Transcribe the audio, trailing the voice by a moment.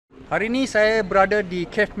Hari ni saya berada di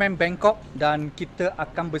Kevmannz Bangkok dan kita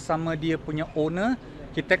akan bersama dia punya owner.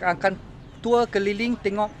 Kita akan tour keliling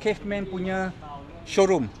tengok Kevmannz punya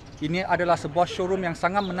showroom. Ini adalah sebuah showroom yang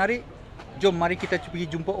sangat menarik. Jom mari kita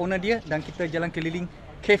pergi jumpa owner dia dan kita jalan keliling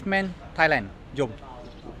Kevmannz Thailand. Jom.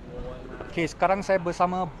 Okay, sekarang saya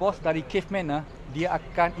bersama bos dari Kevmannz. Dia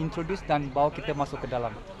akan introduce dan bawa kita masuk ke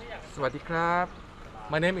dalam. Sawasdee krab.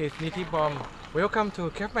 My name is Niti Bom. Welcome to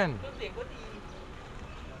Kevmannz.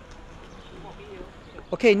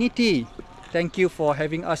 Okay, Niti, thank you for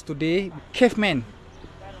having us today. Kevmannz,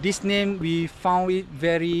 this name we found it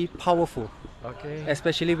very powerful. Okay.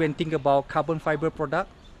 Especially when think about carbon fiber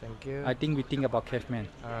product. Thank you. I think we think about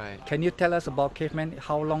Kevmannz. Alright. Can you tell us about Kevmannz?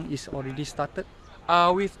 How long is already started?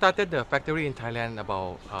 We started the factory in Thailand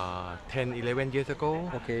about 10-11 years ago.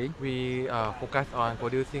 Okay. We focus on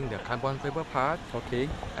producing the carbon fiber parts. Okay.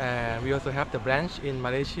 And we also have the branch in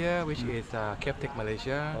Malaysia, which is Kevtech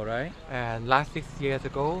Malaysia. All right. And last 6 years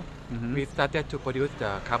ago, we started to produce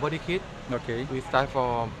the car body kit. Okay. We start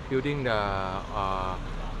from building the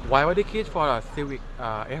wide body kit for a Civic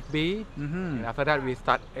FB. And after that, we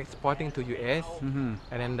start exporting to US. And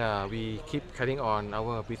then we keep carrying on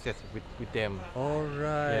our business with them. All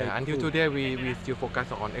right. Yeah, until cool. today, we still focus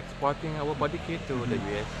on exporting our body kit to the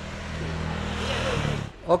US.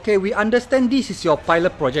 Okay, we understand this is your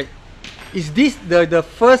pilot project. Is this the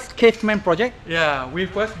first Kevmannz project? Yeah, we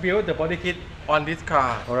first built the body kit on this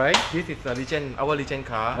car. All right. This is a our legend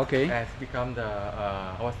car. Okay. Has become the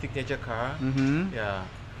our signature car. Yeah.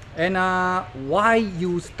 And why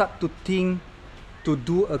you start to think to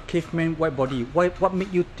do a Kevmannz wide body? What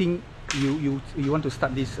made you think you want to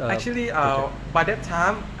start this? Actually, by that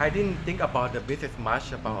time, I didn't think about the business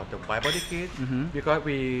much about the wide body kit because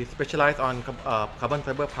we specialize on carbon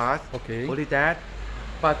fiber parts. Okay. Only that.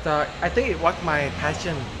 But I think it was my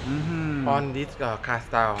passion on this car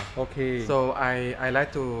style. Okay. So I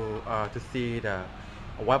like to see the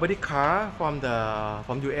wide body car from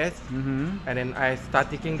US, and then I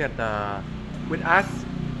start thinking that with us,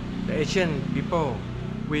 the Asian people,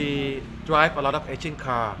 we drive a lot of Asian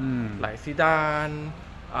car like sedan,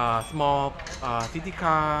 small city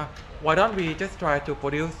car. Why don't we just try to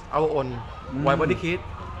produce our own wide body kit,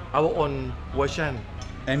 our own version,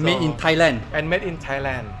 And made in Thailand. and made in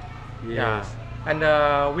Thailand. Yes. Yeah. And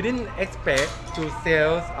we didn't expect to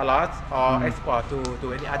sell a lot or export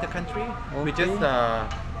to any other country. We Okay. just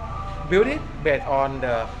build it based on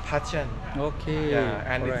the passion. Okay. Yeah,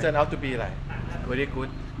 and it turned out to be like very good.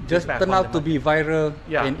 Just feedback turned from out the to be viral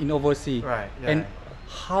Yeah. in overseas. Right, yeah. And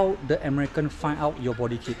how the American find out your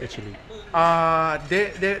body kit actually?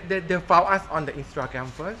 They found us on the Instagram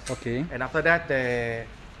first. Okay. And after that,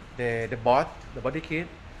 they bought the body kit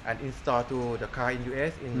and installed to the car in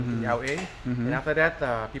US in LA. And after that,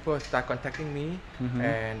 people start contacting me,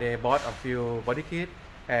 and they bought a few body kit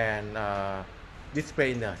and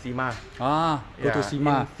display in the SEMA. Go to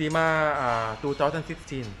SEMA. In SEMA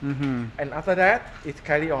 2016. And after that, it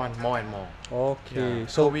carry on more and more. Okay. Yeah.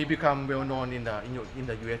 So we become well known in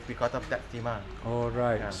the US because of that SEMA. All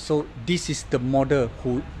right. Yeah. So this is the model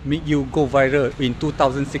who made you go viral in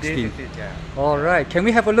 2016. This is it, yeah. All right. Can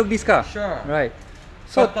we have a look this car? Sure. Right.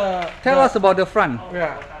 So But, tell us about the front.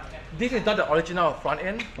 Yeah. This is not the original front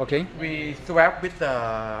end. Okay. We swap with the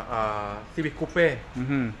Civic Coupe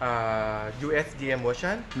US GM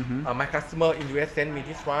version. My customer in US sent me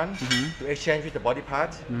this one to exchange with the body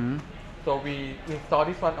part. So we install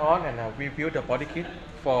this one on and we build the body kit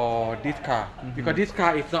for this car because this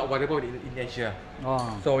car is not available in Asia.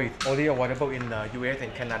 So it's only available in the US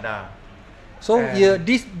and Canada. So And- yeah,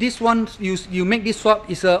 this one you make this swap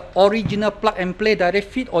is a original plug and play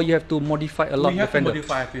direct fit, or you have to modify a lot. We The have to fender.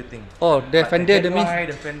 modify a few things. Oh, the Like fender. That means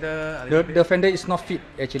headlight, the fender, a little bit the fender is not fit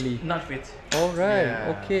actually. not fit. All right.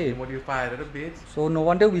 Yeah, Okay. we modify a little bit. So no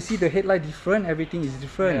wonder we see the headlight different. Everything is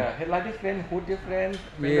different. Yeah, headlight different, hood different,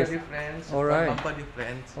 fender Yes. different, Alright. front bumper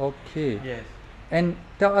different. Okay. Yes. And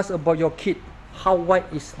tell us about your kit. How wide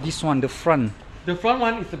is this one? The front. The front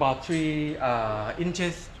one is about 3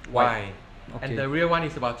 inches wide, Okay. and the rear one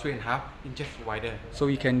is about 3.5 inches wider.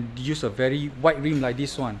 So you can use a very wide rim like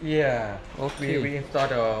this one. Yeah. Okay. We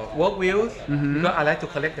install the work wheels because I like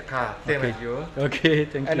to collect the car, same Okay. as you. Okay.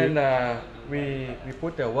 Thank And you. then we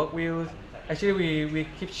put the work wheels. Actually, we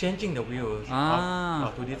keep changing the wheels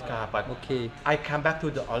to this car, but Okay. I come back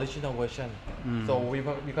to the original version. So we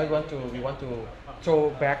want to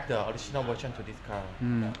throw back the original version to this car.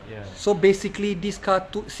 Yeah. So basically, this car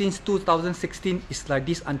since 2016 is like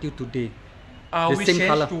this until today. The We same changed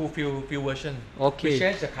color. to few versions. Okay. We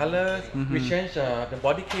changed the colors. We changed the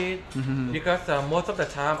body kit because most of the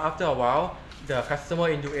time after a while the customer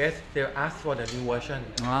in US they ask for the new version.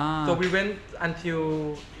 Ah. So we went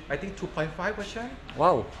until I think 2.5 version.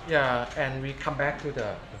 Wow. Yeah, and we come back to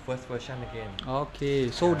the first version again.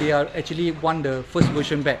 Okay, so they are actually want the first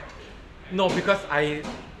version back. No, because I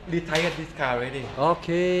retired this car already.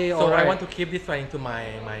 Okay, So alright. I want to keep this one into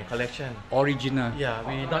my collection. Original. Yeah,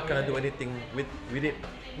 we're not gonna do anything with it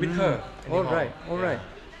with her anymore. Alright, alright.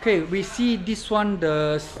 Yeah. Okay, we see this one,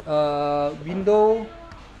 the window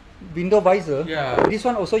visor. Yeah. This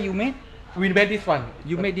one also you made? We made this one.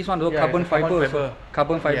 You made this one also, Yeah, carbon it's a carbon fiber. fiber. Also.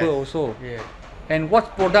 Carbon fiber Yes. also. Yeah. And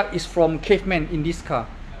what product is from Kevmannz in this car?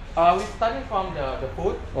 We started from the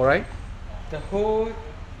hood. Alright. The hood,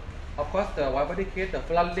 of course, the wide body kit, the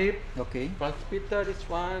front lip, Okay. front splitter, this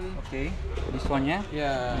one. Okay. This one, yeah?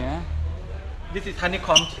 Yeah. Yeah. This is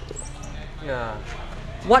honeycomb. Yeah.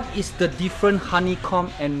 What is the different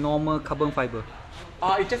honeycomb and normal carbon fiber?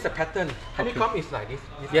 It's just a pattern. Honeycomb is like this.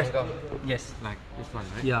 Yes. angle. Yes. Like this one,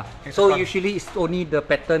 right? Yeah. It's So front. usually it's only the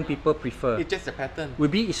pattern people prefer. It's just a pattern. Will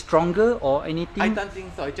be stronger or anything? I don't think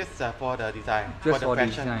so. It's just for the design, Just for the for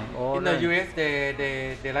fashion. design. In the Alright. US,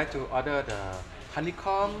 they like to order the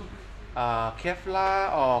honeycomb, Kevlar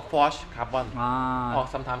or forged carbon, or Ah.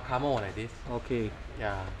 sometimes camo like this. Okay.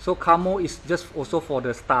 Yeah, So camo is just also for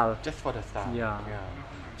the style. just for the style. Yeah. yeah.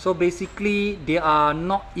 So basically, they are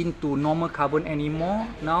not into normal carbon anymore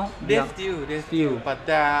now. They are- still, Still. but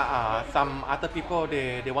there are some other people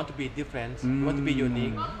they want to be different, they want to be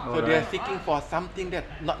unique, so they are alright. seeking for something that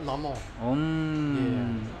not normal.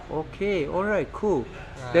 Okay. All right. Cool.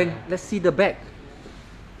 Then let's see the back.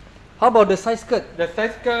 How about the side skirt? The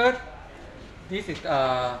side skirt, this is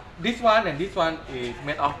this one and this one is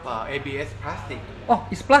made of ABS plastic. Oh,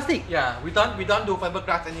 it's plastic. Yeah, we don't do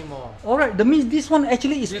fiberglass anymore. All right. That means this one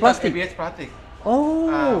actually is This plastic. one ABS plastic.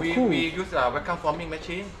 Oh, we cool. use a vacuum forming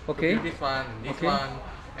machine. Okay. To do this one, Okay.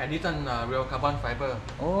 and this one real carbon fiber.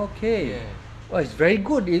 Okay. Yeah. Oh, it's very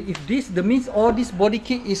good. If this, that means all this body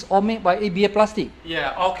kit is all made by ABS plastic.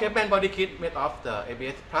 Yeah, all Kevmannz body kit made of the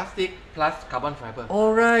ABS plastic plus carbon fiber.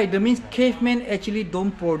 All right. That means Kevmannz actually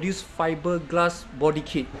don't produce fiberglass body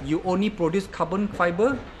kit. You only produce carbon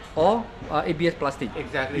fiber or ABS plastic.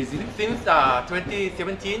 Exactly. Since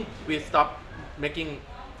 2017, we stopped making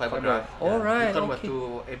fiberglass. All right, We convert okay.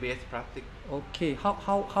 to ABS plastic. Okay.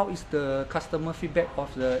 How is the customer feedback of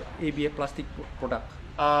the ABS plastic product?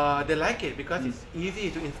 They like it because it's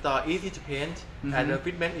easy to install, easy to paint, and the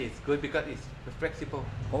fitment is good because it's flexible,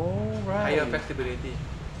 All right. higher flexibility.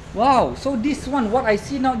 Wow. So this one, what I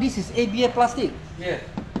see now, this is ABS plastic. Yes,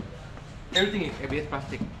 everything is ABS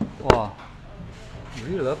plastic. Wah.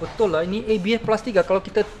 Real lah, betul lah. Ini ABS plastik lah. Kalau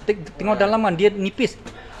kita tengok dalaman, dia nipis.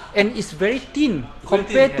 And it's very thin.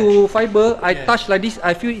 Compared to fiber, I touch like this,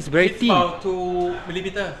 I feel it's very It's thin. about 2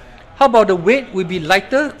 millimeter. How about the weight will be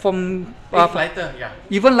lighter from... It's lighter, yeah.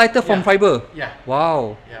 Even lighter from Yeah. fiber? Yeah.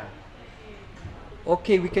 Wow. Yeah.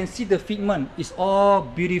 Okay, we can see the fitment. It's all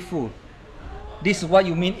beautiful. This is what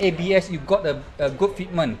you mean ABS, you got a good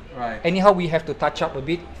fitment. Right. Anyhow, we have to touch up a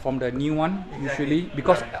bit from the new one, Exactly. usually,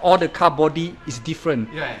 because Right. all the car body is different.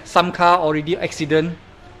 Right. Some car already accident.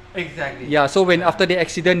 Exactly. Yeah, so when after the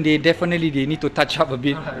accident, they need to touch up a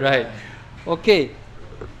bit, right? Okay.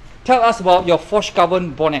 Tell us about your forged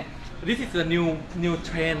carbon bonnet. This is a new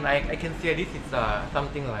trend. I can say this is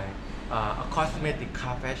something like a cosmetic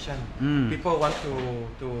car fashion. People want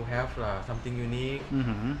to have something unique.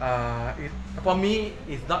 For me,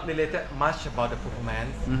 it's not related much about the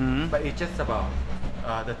performance, but it's just about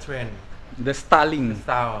the trend, The styling. the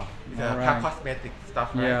style, the car Alright. cosmetic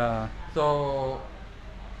stuff. Right? Yeah. So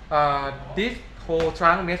this whole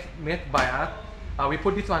trunk made by us. We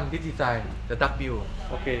put this design, the duck bill.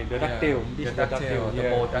 Okay, the Yeah, ducktail. This the is the ducktail, ducktail. the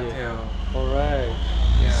bold ducktail. Alright.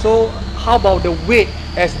 Yeah. So how about the weight?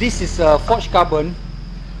 As this is forged carbon,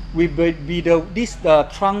 will be the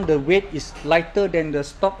trunk, the weight is lighter than the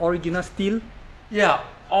stock original steel. Yeah,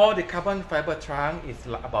 all the carbon fiber trunk is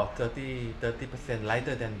about 30%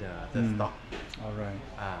 lighter than the stock Alright.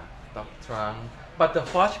 stock trunk. But the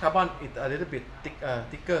forged carbon is a little bit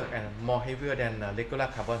thicker and more heavier than regular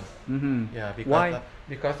carbon. Yeah, Why?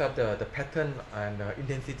 Because of the pattern and the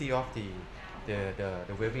intensity of the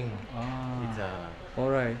weaving. It's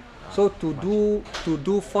Alright. So to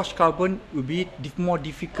do forged carbon will be more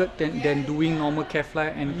difficult than doing normal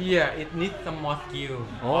Kevlar and. yeah, it needs some more skill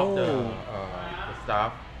of the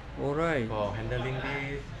staff Alright. for handling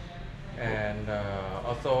this, and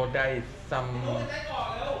also there is some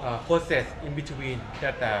process in between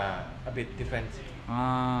that are a bit different.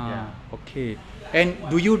 Okay. And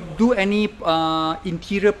do you do any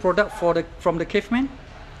interior product from the Kevmannz?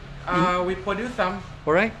 We produce some.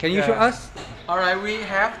 Alright, can you show Yeah. us? Alright, we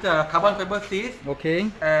have the carbon fiber seat, Okay.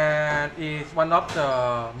 and it's one of the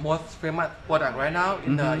most famous product right now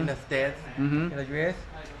in the States, in the US.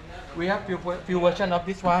 We have few version of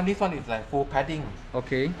this one. This one is like full padding,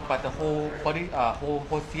 Okay. but the whole body,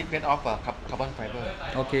 whole seat made of carbon fiber.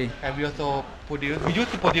 Okay. And we also we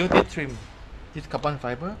used to produce this trim, this carbon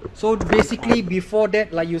fiber. So basically, before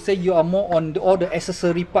that, like you say, you are more on all the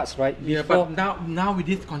accessory parts, right? Yeah, Before, but now we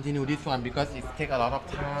discontinue this one because it take a lot of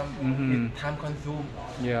time. It's time consume.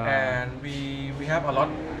 Yeah. And we have a lot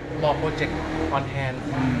more project on hand.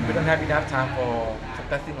 We don't have enough time for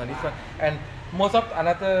focusing on this one. And most of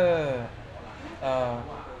another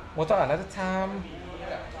time,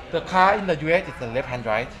 the car in the US is a left-hand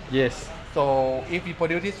drive. yes, So if we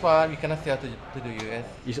produce this one, we cannot sell to the US.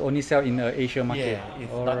 it's only sell in the Asia market. Yeah,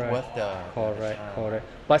 it's not worth the. Correct.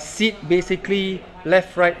 But seat basically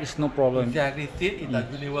left right is no problem. Exactly, seat is a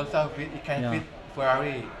universal fit. It can fit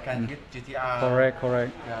Ferrari, can fit GTR. Correct.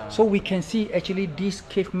 Yeah. So we can see actually this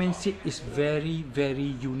Kevmannz seat is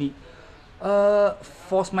very unique.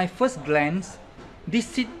 For my first glance, this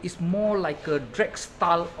seat is more like a drag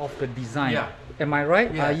style of the design. Yeah. Am I right?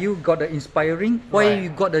 Yeah. You got the inspiring? Where Right. you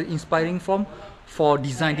got the inspiring from for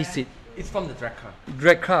design this seat? It's from the drag car.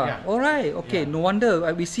 Drag car. Yeah. Alright, okay. Yeah. No wonder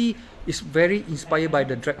we see it's very inspired by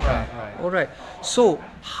the drag car. Right. Alright. So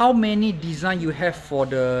how many design you have for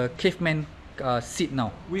the Kevmannz seat now?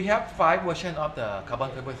 We have 5 versions of the carbon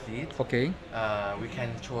fiber seat. Okay. We can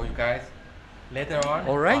show you guys later on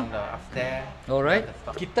Alright. on the upstairs. Alright. the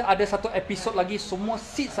stuff. Kita ada satu episod lagi semua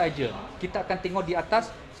seat saja. Kita akan tengok di atas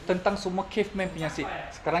tentang semua Kevmannz punya seat.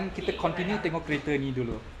 Sekarang kita continue tengok kereta ni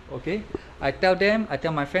dulu. Okay? I tell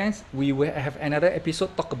my fans, we will have another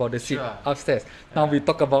episode talk about the seat Sure. upstairs. Now we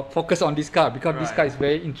talk about focus on this car because this car Right. is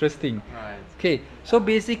very interesting. Right. Okay, so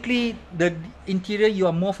basically the interior you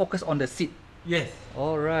are more focused on the seat. Yes.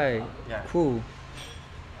 Alright, Yeah. cool.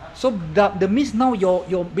 So the means now your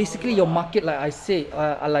basically your market, like I say,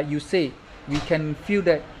 like you say, we can feel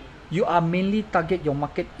that you are mainly target your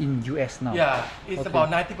market in US now. Yeah, it's Okay. about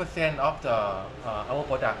 90% of the our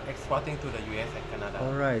product exporting to the US and Canada.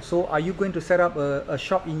 Alright, so are you going to set up a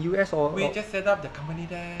shop in US or? We just set up the company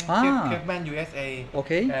there, Ah. Kevmannz USA.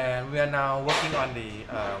 Okay. And we are now working on the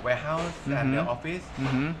warehouse and the office.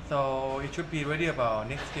 So it should be ready about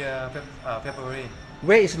next year, February.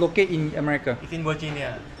 Where is located in America? It's in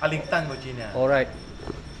Virginia, Arlington, Virginia. Alright.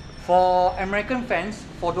 For American fans,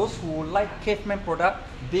 for those who like Kevmannz product,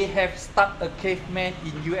 they have start a Kevmannz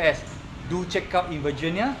in US. Do check out in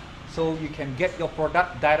Virginia, so you can get your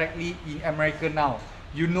product directly in America now.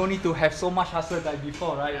 You no need to have so much hassle like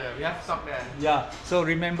before, right? Yeah, we have stock there. Yeah. So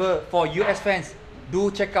remember, for US fans, do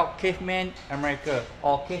check out Kevmannz America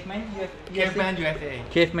or Kevmannz Kevmannz USA.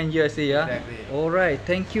 Kevmannz USA, yeah. Exactly. Alright,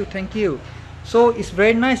 thank you. So it's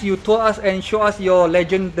very nice you told us and show us your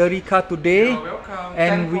legendary car today. You're welcome.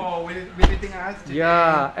 And Thanks for visiting us today.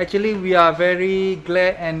 Yeah, actually we are very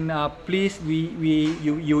glad and pleased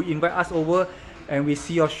you invite us over and we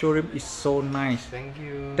see your showroom is so nice. Thank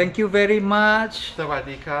you. Thank you very much. สวัส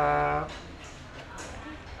ดีครับ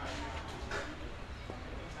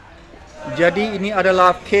Jadi ini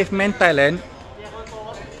adalah Kevmannz Thailand.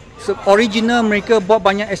 Original mereka buat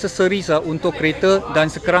banyak accessories untuk kereta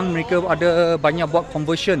dan sekarang mereka ada banyak buat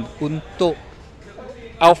conversion untuk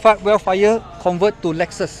Alphard Wellfire convert to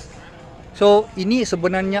Lexus. So ini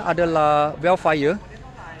sebenarnya adalah Wellfire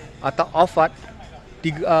atau Alphard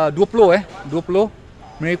 20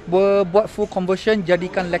 mereka buat full conversion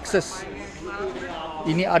jadikan Lexus.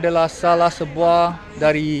 Ini adalah salah sebuah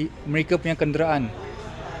dari mereka punya kenderaan.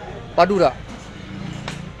 Padu tak?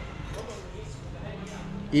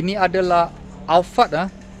 Ini adalah Alphard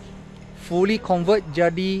fully convert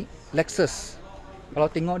jadi Lexus. Kalau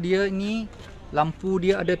tengok dia ni, lampu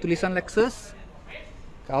dia ada tulisan Lexus.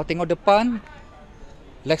 Kalau tengok depan,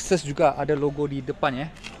 Lexus juga ada logo di depan ya.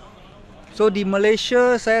 So di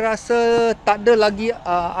Malaysia saya rasa tak ada lagi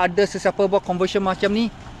ada sesiapa buat conversion macam ni.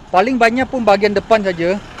 Paling banyak pun bahagian depan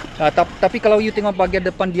saja. Tapi kalau you tengok bahagian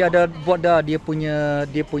depan dia ada buat dah dia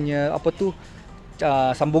punya apa tu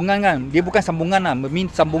sambungan kan. Dia bukan sambungan lah,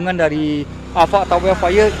 sambungan dari Alphard atau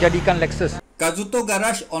Wellfire jadikan Lexus. Kazuto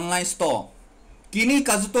Garage Online Store. Kini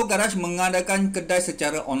Kazuto Garage mengadakan kedai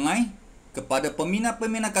secara online. Kepada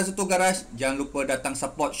peminat-peminat Kazuto Garage, jangan lupa datang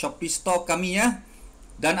support Shopee Store kami ya.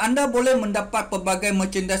 Dan anda boleh mendapat pelbagai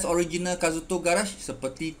merchandise original Kazuto Garage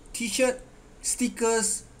seperti t-shirt,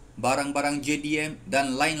 stickers, barang-barang JDM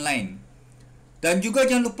dan lain-lain. Dan juga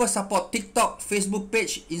jangan lupa support TikTok, Facebook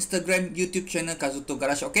page, Instagram, YouTube channel Kazuto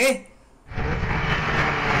Garage, okey?